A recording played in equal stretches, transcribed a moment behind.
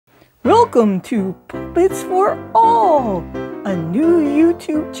Welcome to Puppets for All, a new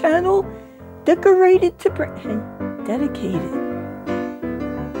YouTube channel dedicated to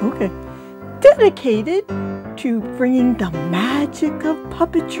bringing the magic of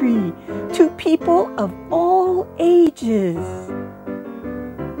puppetry to people of all ages.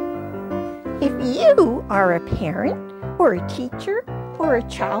 If you are a parent or a teacher or a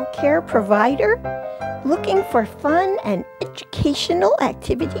child care provider looking for fun and educational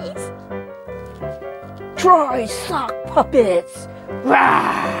activities, try sock puppets!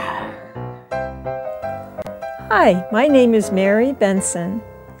 Rah! Hi, my name is Mary Benson.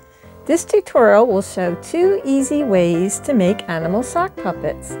 This tutorial will show 2 easy ways to make animal sock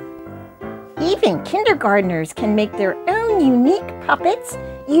puppets. Even kindergartners can make their own unique puppets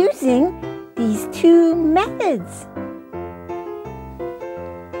using these 2 methods.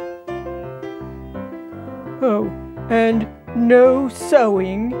 Oh, and no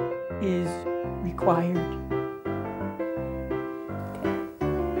sewing is required.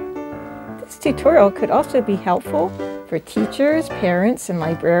 This tutorial could also be helpful for teachers, parents, and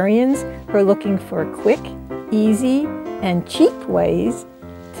librarians who are looking for quick, easy, and cheap ways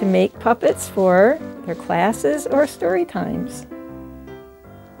to make puppets for their classes or story times.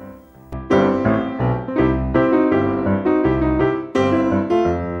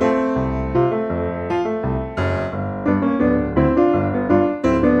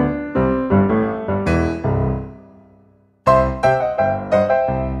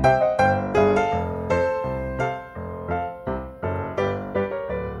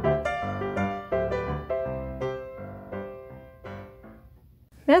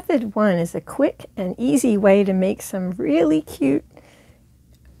 Method 1 is a quick and easy way to make some really cute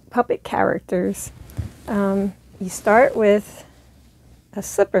puppet characters. You start with a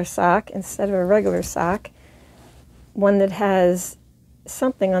slipper sock instead of a regular sock, one that has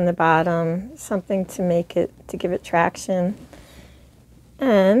something on the bottom, something to give it traction.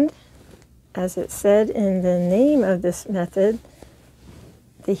 And as it said in the name of this method,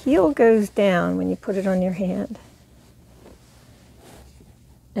 the heel goes down when you put it on your hand,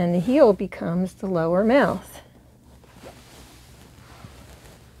 and the heel becomes the lower mouth.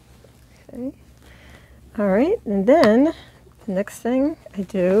 Okay. All right, and then the next thing I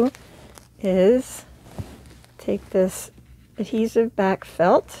do is take this adhesive back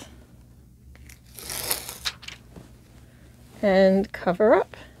felt and cover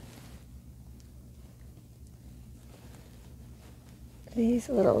up these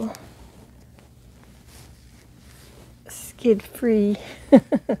little skid-free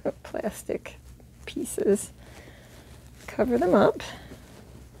plastic pieces. Cover them up.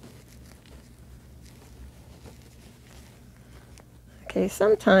 Okay,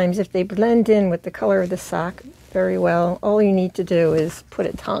 sometimes if they blend in with the color of the sock very well, all you need to do is put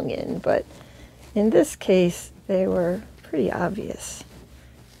a tongue in, but in this case they were pretty obvious.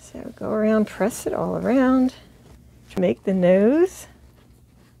 So go around, press it all around to make the nose.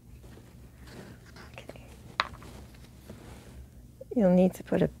 You'll need to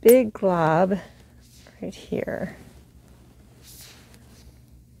put a big glob right here.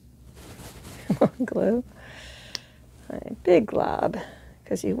 Come on, glue. A big glob,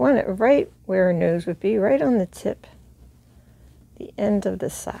 because you want it right where a nose would be, right on the tip, the end of the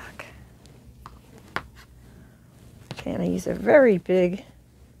sock. Okay, and I use a very big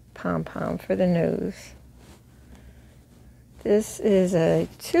pom-pom for the nose. This is a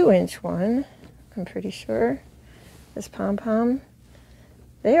 2-inch one, I'm pretty sure, this pom-pom.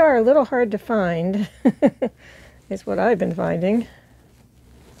 They are a little hard to find, is what I've been finding.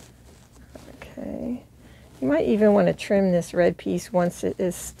 Okay. You might even want to trim this red piece once it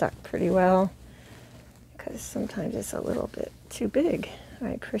is stuck pretty well, because sometimes it's a little bit too big. All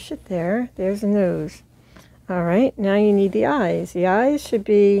right, push it there. There's the nose. All right, now you need the eyes. The eyes should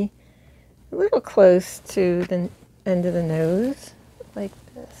be a little close to the end of the nose, like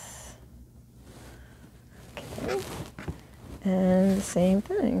this. Okay. And the same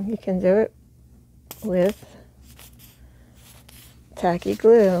thing, you can do it with tacky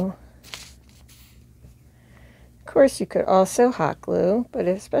glue. Of course, you could also hot glue, but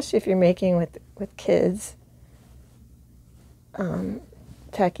especially if you're making with kids,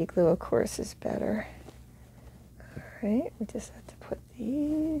 tacky glue, of course, is better. All right, we just have to put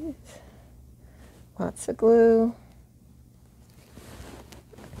these, lots of glue.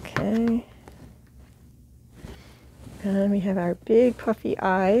 Okay. And we have our big puffy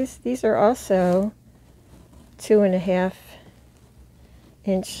eyes. These are also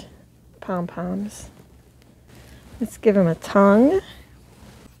 2.5-inch pom-poms. Let's give them a tongue.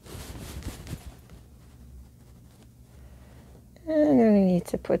 And then we need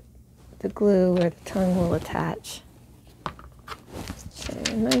to put the glue where the tongue will attach. So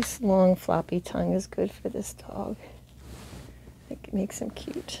a nice long floppy tongue is good for this dog. It makes him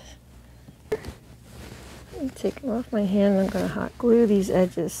cute. Let me take him off my hand. I'm going to hot glue these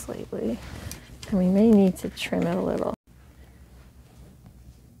edges slightly, and we may need to trim it a little.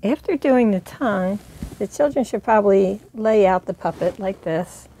 After doing the tongue, the children should probably lay out the puppet like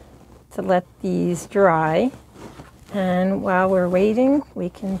this to let these dry. And while we're waiting, we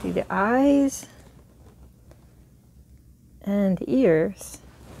can do the eyes and the ears.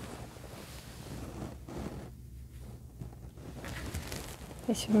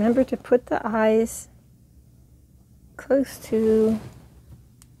 Just remember to put the eyes close to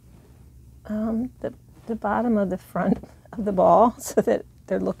the bottom of the front of the ball so that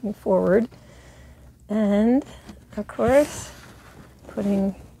they're looking forward. And of course,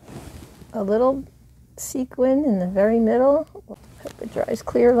 putting a little sequin in the very middle. Hope it dries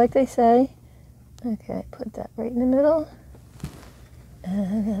clear like they say. Okay, put that right in the middle.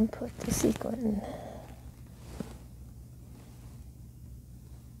 And then put the sequin.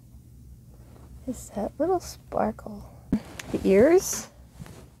 Is that little sparkle. The ears,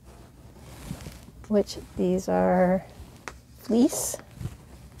 which these are fleece.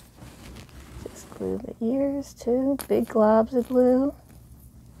 Just glue the ears too, big globs of glue.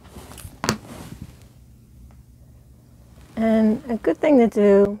 And a good thing to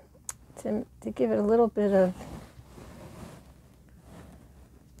do to give it a little bit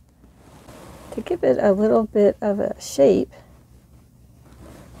of a shape,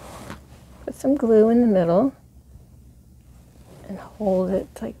 put some glue in the middle and hold it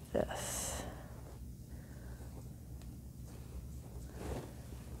like this.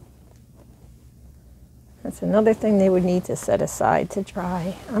 That's another thing they would need to set aside to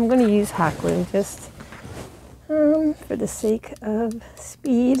dry. I'm going to use hot glue just for the sake of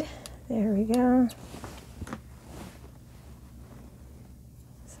speed. There we go.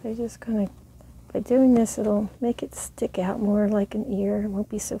 So just going to, by doing this, it'll make it stick out more like an ear. It won't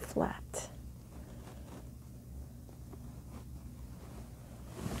be so flat.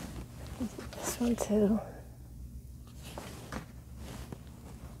 This one too.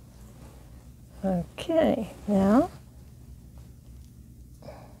 Okay, now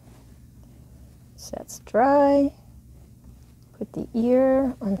that's dry. Put the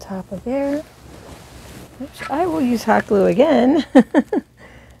ear on top of there, which I will use hot glue again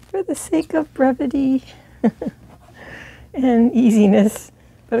for the sake of brevity and easiness.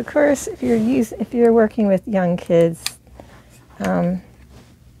 But of course, if you're working with young kids, of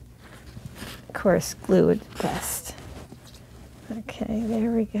course, glue would be best. Okay,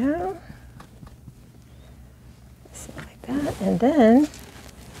 there we go. Like that, and then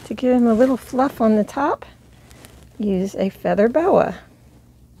to give him a little fluff on the top, use a feather boa.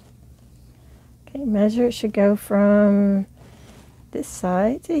 Okay, measure, it should go from this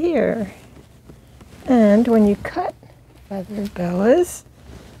side to here. And when you cut feather boas,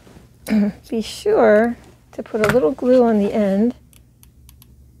 be sure to put a little glue on the end.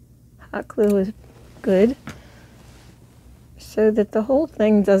 Hot glue is good, so that the whole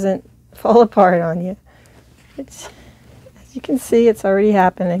thing doesn't fall apart on you. As you can see, it's already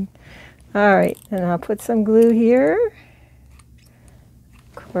happening. All right, and I'll put some glue here.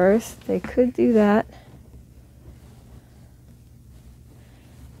 Of course, they could do that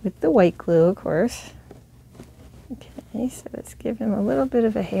with the white glue, of course. Okay, so let's give him a little bit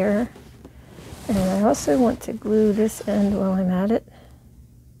of a hair. And I also want to glue this end while I'm at it.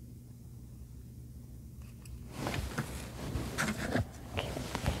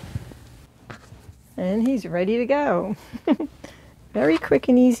 And he's ready to go. Very quick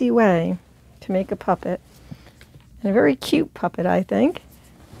and easy way to make a puppet. And a very cute puppet, I think.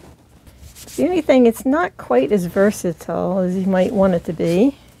 The only thing, it's not quite as versatile as you might want it to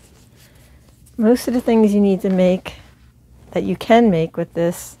be. Most of the things you need to make, that you can make with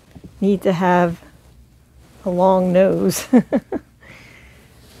this, need to have a long nose.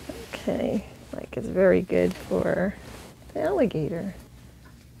 Okay, like it's very good for the alligator.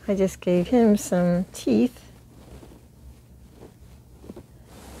 I just gave him some teeth.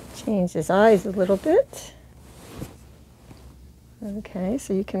 Changed his eyes a little bit. Okay,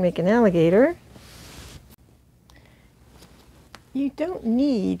 so you can make an alligator. You don't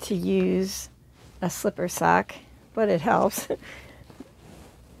need to use a slipper sock, but it helps.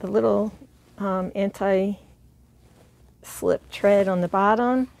 The little anti-slip tread on the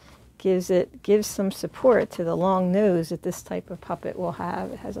bottom gives some support to the long nose that this type of puppet will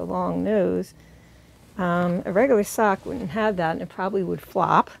have. It has a long nose. A regular sock wouldn't have that, and it probably would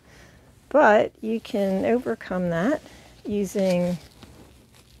flop. But you can overcome that using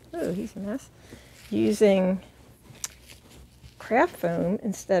oh, he's a mess, using craft foam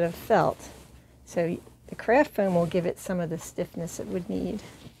instead of felt. So the craft foam will give it some of the stiffness it would need.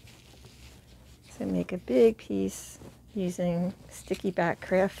 So make a big piece using sticky back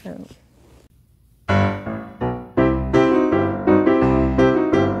craft foam.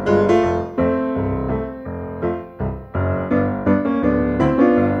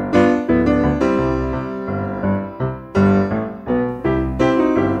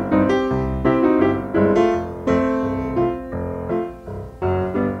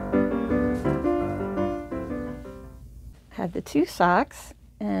 Had the two socks,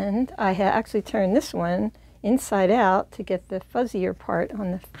 and I had actually turned this one inside out to get the fuzzier part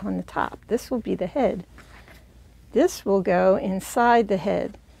on the top. This will be the head. This will go inside the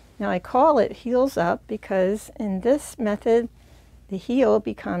head. Now I call it heels up because in this method the heel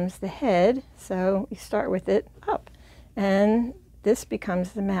becomes the head, so you start with it up, and this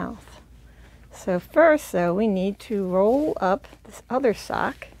becomes the mouth. So first, though, we need to roll up this other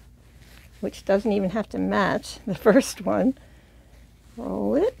sock, which doesn't even have to match the first one.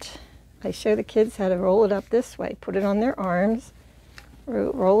 Roll it. I show the kids how to roll it up this way. Put it on their arms,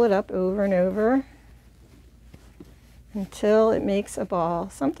 roll it up over and over until it makes a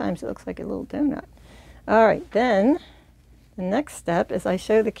ball. Sometimes it looks like a little donut. All right, then the next step is I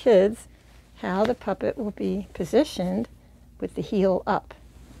show the kids how the puppet will be positioned with the heel up.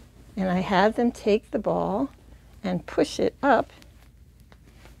 And I have them take the ball and push it up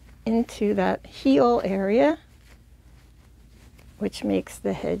into that heel area, which makes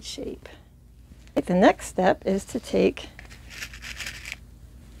the head shape. The next step is to take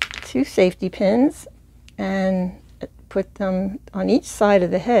two safety pins and put them on each side of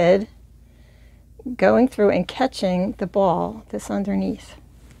the head, going through and catching the ball that's underneath.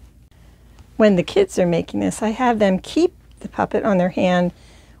 When the kids are making this, I have them keep the puppet on their hand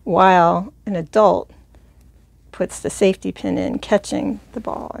while an adult puts the safety pin in, catching the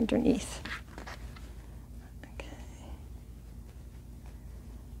ball underneath. Okay.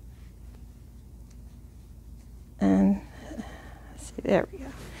 And let's see, there we go.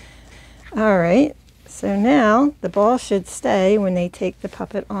 All right, so now the ball should stay when they take the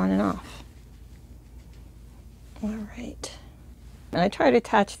puppet on and off. All right. And I try to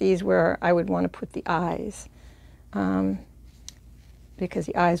attach these where I would want to put the eyes, because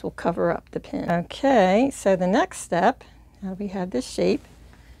the eyes will cover up the pin. Okay, so the next step, now we have this shape,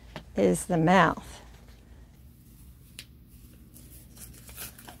 is the mouth.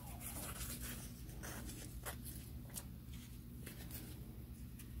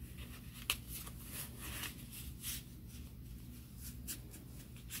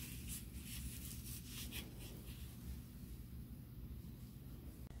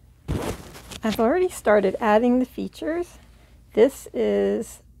 I've already started adding the features. This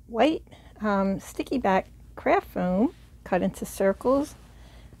is white sticky back craft foam cut into circles.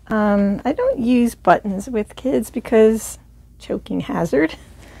 I don't use buttons with kids because choking hazard.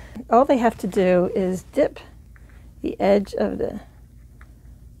 All they have to do is dip the edge of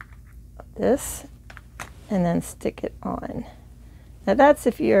this and then stick it on. Now that's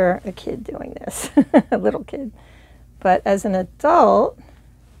if you're a kid doing this, a little kid. But as an adult,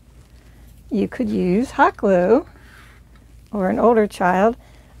 you could use hot glue, or an older child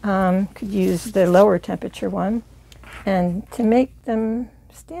could use the lower temperature one. And to make them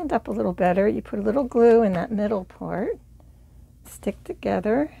stand up a little better, you put a little glue in that middle part, stick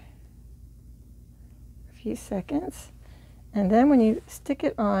together for a few seconds, and then when you stick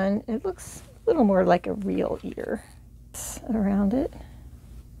it on, it looks a little more like a real ear around it.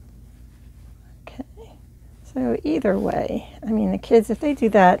 Okay, so either way, I mean, the kids, if they do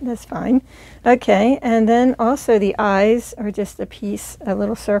that, that's fine. Okay, and then also the eyes are just a piece, a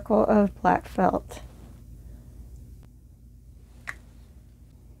little circle of black felt.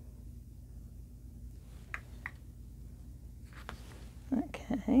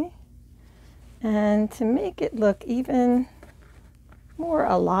 Okay, and to make it look even more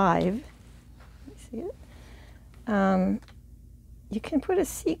alive, see it? You can put a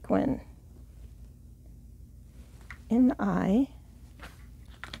sequin in the eye,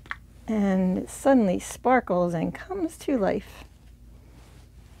 and it suddenly sparkles and comes to life.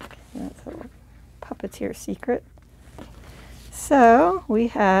 Okay, that's a little puppeteer secret. So we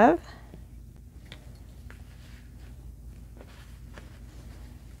have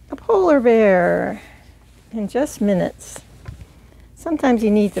a polar bear in just minutes. Sometimes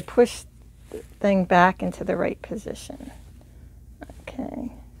you need to push the thing back into the right position.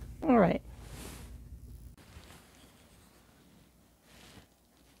 Okay, all right.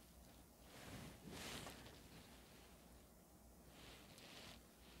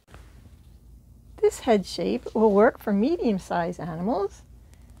 this head shape will work for medium-sized animals,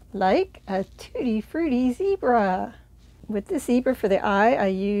 like a tutti frutti zebra. With the zebra for the eye, I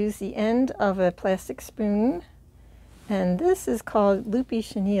use the end of a plastic spoon, and this is called loopy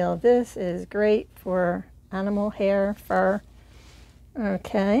chenille. This is great for animal hair, fur.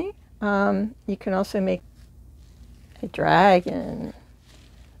 Okay, you can also make a dragon.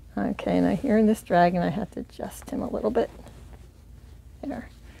 Okay, now here in this dragon, I have to adjust him a little bit. There.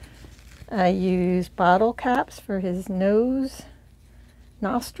 I use bottle caps for his nose,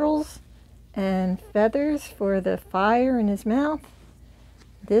 nostrils, and feathers for the fire in his mouth.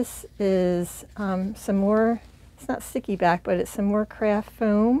 This is some more, it's not sticky back, but it's some more craft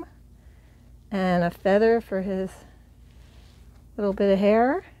foam, and a feather for his little bit of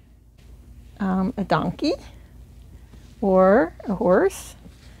hair, a donkey or a horse.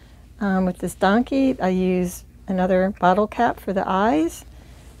 With this donkey, I use another bottle cap for the eyes,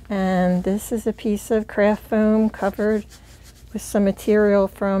 and this is a piece of craft foam covered with some material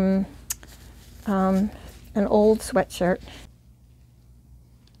from an old sweatshirt.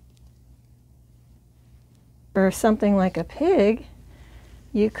 For something like a pig,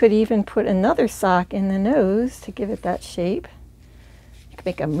 you could even put another sock in the nose to give it that shape. You could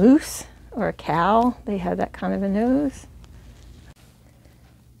make a moose or a cow. They have that kind of a nose.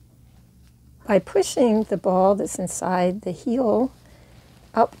 By pushing the ball that's inside the heel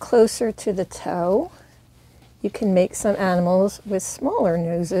up closer to the toe, you can make some animals with smaller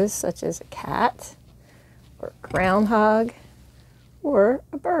noses, such as a cat, or a groundhog, or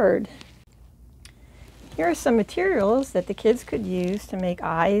a bird. Here are some materials that the kids could use to make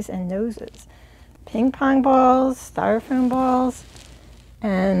eyes and noses. Ping pong balls, styrofoam balls,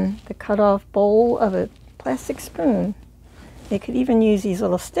 and the cut-off bowl of a plastic spoon. They could even use these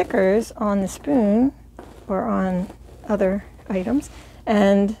little stickers on the spoon or on other items.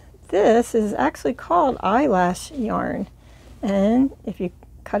 And this is actually called eyelash yarn. And if you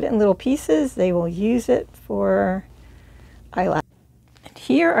cut it in little pieces, they will use it for eyelash. And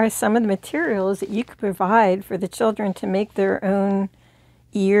here are some of the materials that you could provide for the children to make their own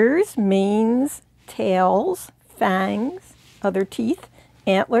ears, manes, tails, fangs, other teeth,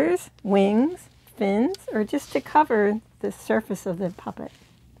 antlers, wings, fins, or just to cover the surface of the puppet.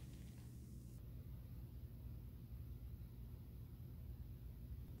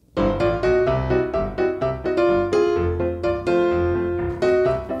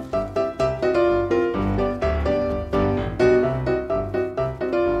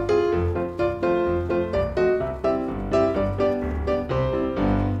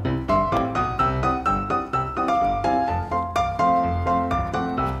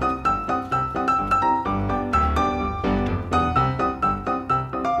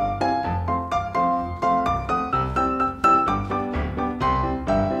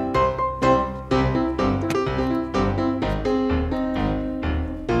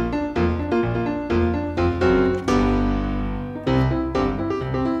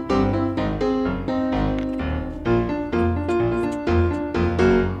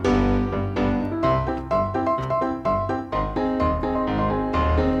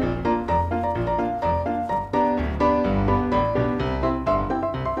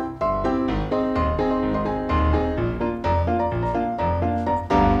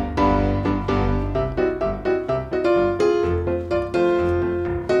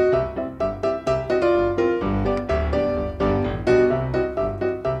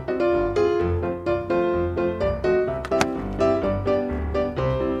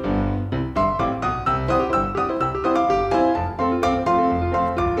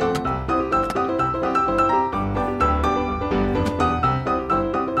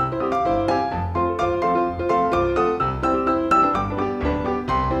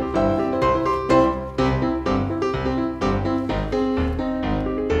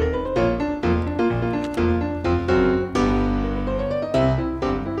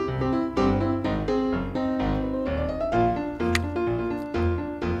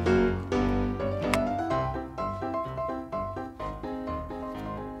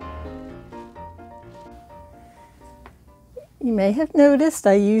 You may have noticed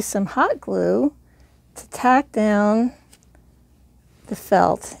I used some hot glue to tack down the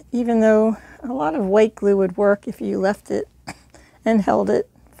felt, even though a lot of white glue would work if you left it and held it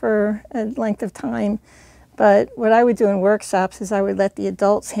for a length of time. But what I would do in workshops is I would let the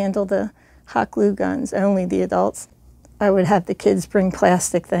adults handle the hot glue guns, only the adults. I would have the kids bring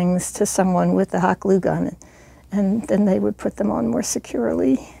plastic things to someone with the hot glue gun, and then they would put them on more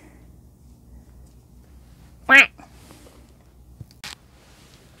securely.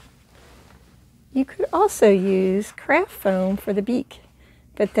 You could also use craft foam for the beak.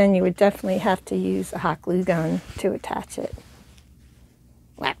 but then you would definitely have to use a hot glue gun to attach it.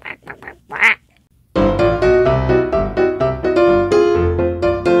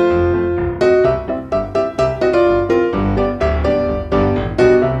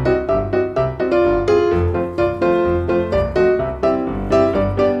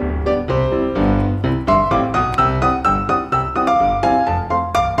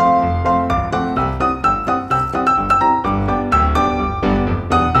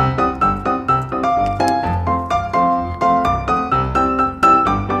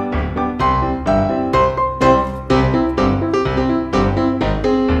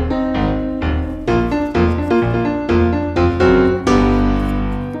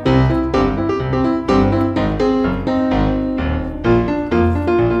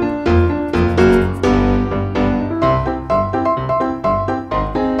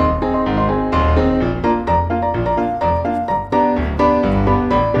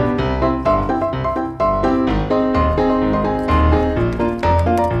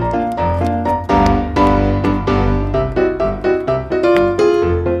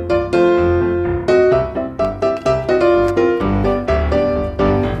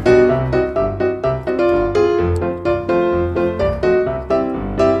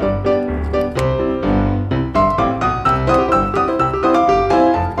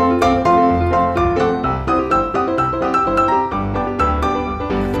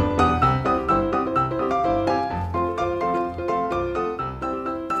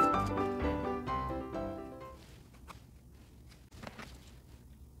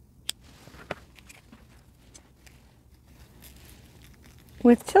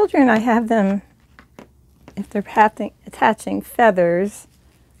 With children, I have them, if they're attaching feathers,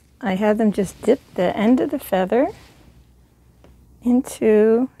 I have them just dip the end of the feather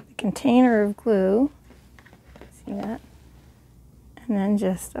into the container of glue, see that, and then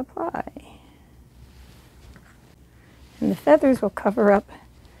just apply. And the feathers will cover up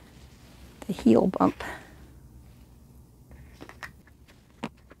the heel bump.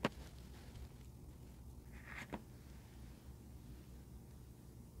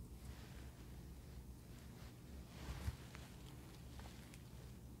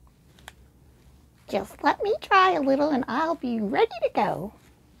 Just let me try a little and I'll be ready to go.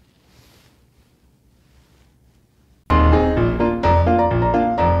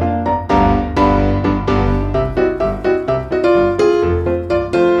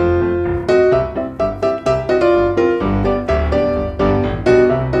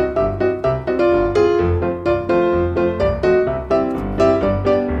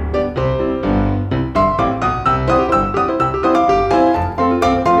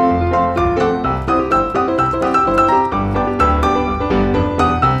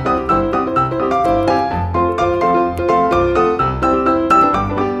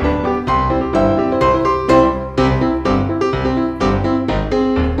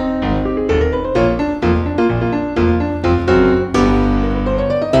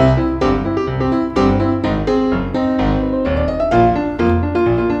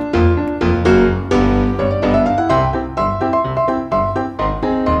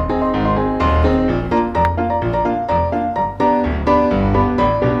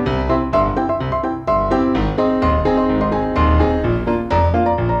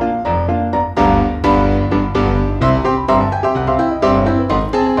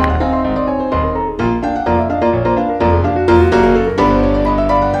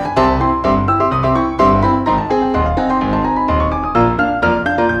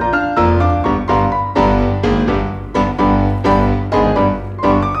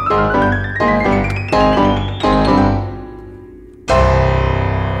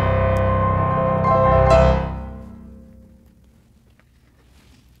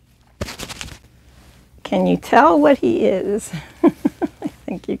 Can you tell what he is? I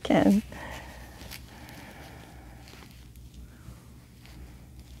think you can.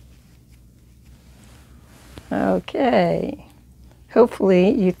 Okay. Hopefully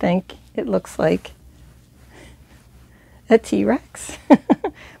you think it looks like a T-Rex,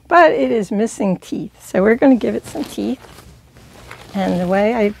 but it is missing teeth. So we're going to give it some teeth. And the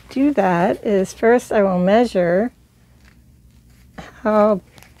way I do that is first I will measure how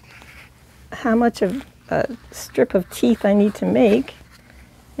much of a strip of teeth I need to make,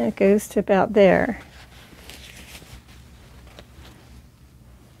 and it goes to about there.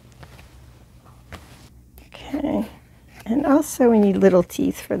 Okay, and also we need little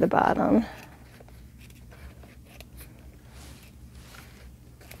teeth for the bottom.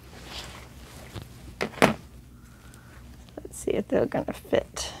 Let's see if they're going to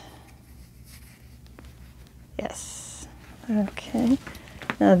fit. Yes. Okay.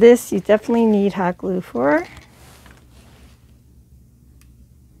 Now this you definitely need hot glue for.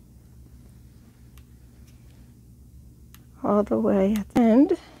 All the way at the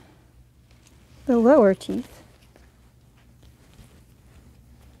end, the lower teeth.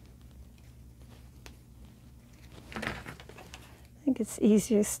 I think it's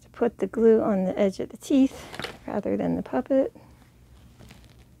easiest to put the glue on the edge of the teeth rather than the puppet,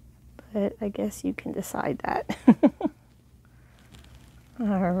 but I guess you can decide that.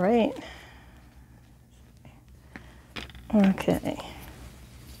 All right. Okay.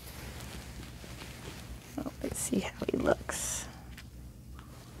 Oh, let's see how he looks.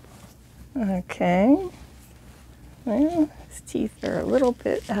 Okay. Well, his teeth are a little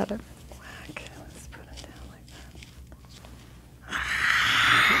bit out of whack. Let's put him down like that.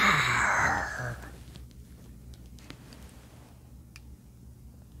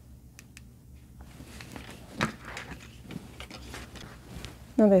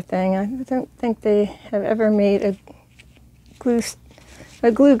 Another thing, I don't think they have ever made a glue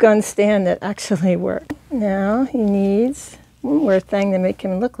gun stand that actually worked. Now he needs one more thing to make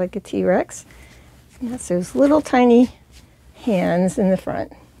him look like a T-Rex. And that's those little tiny hands in the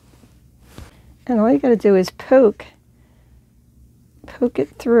front. And all you got to do is poke it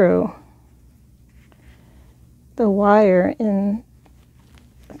through the wire in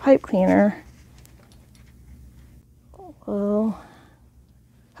the pipe cleaner. Will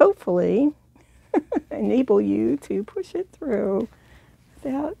hopefully enable you to push it through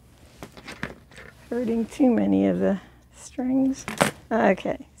without hurting too many of the strings.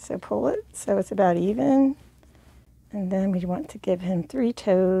 Okay, so pull it so it's about even, and then we want to give him 3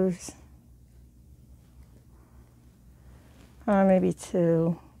 toes, or maybe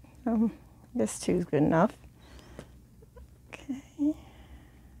 2. I guess 2 is good enough. Okay.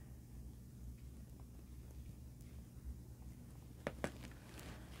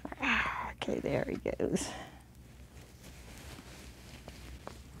 Okay, there he goes.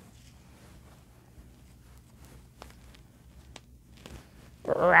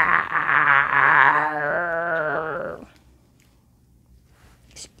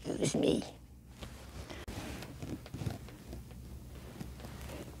 Excuse me.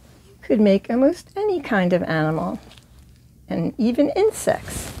 You could make almost any kind of animal, and even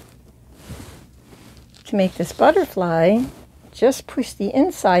insects. To make this butterfly, just push the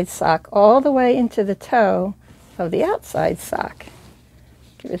inside sock all the way into the toe of the outside sock.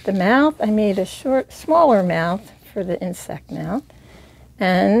 Give it the mouth. I made a smaller mouth for the insect mouth.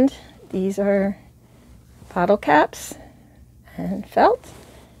 And these are bottle caps and felt.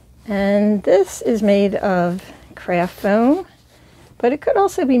 And this is made of craft foam, but it could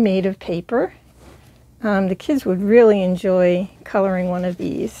also be made of paper. The kids would really enjoy coloring one of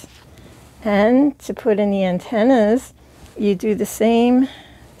these. And to put in the antennas, you do the same,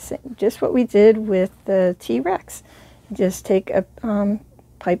 just what we did with the T-Rex. Just take a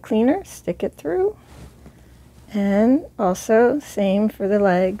pipe cleaner, stick it through, and also same for the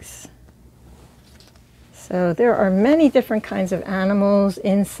legs. So there are many different kinds of animals,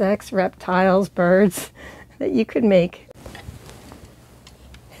 insects, reptiles, birds that you could make.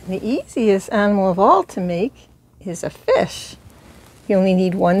 And the easiest animal of all to make is a fish. You only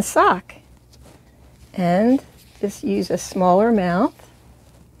need 1 sock. And just use a smaller mouth,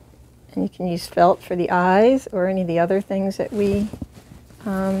 and you can use felt for the eyes or any of the other things that we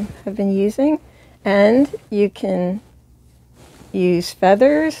have been using. And you can use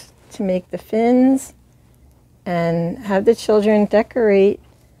feathers to make the fins, and have the children decorate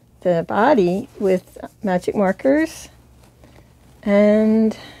the body with magic markers,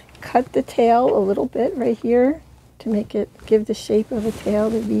 and cut the tail a little bit right here to make it give the shape of a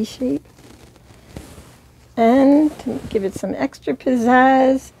tail, the V shape. And to give it some extra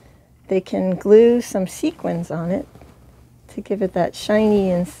pizzazz, they can glue some sequins on it to give it that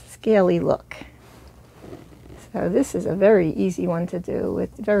shiny and scaly look. So this is a very easy one to do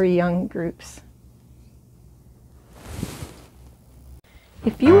with very young groups.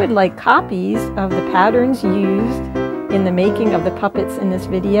 If you would like copies of the patterns used in the making of the puppets in this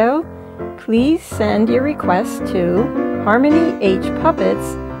video, please send your request to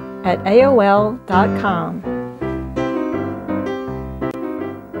harmonyhpuppets@aol.com.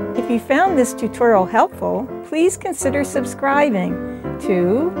 If you found this tutorial helpful, please consider subscribing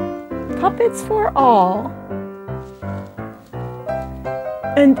to Puppets for All.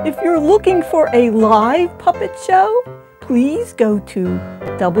 And if you're looking for a live puppet show, please go to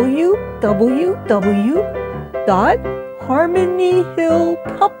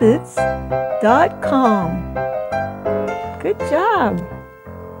www.harmonyhillpuppets.com. Good job!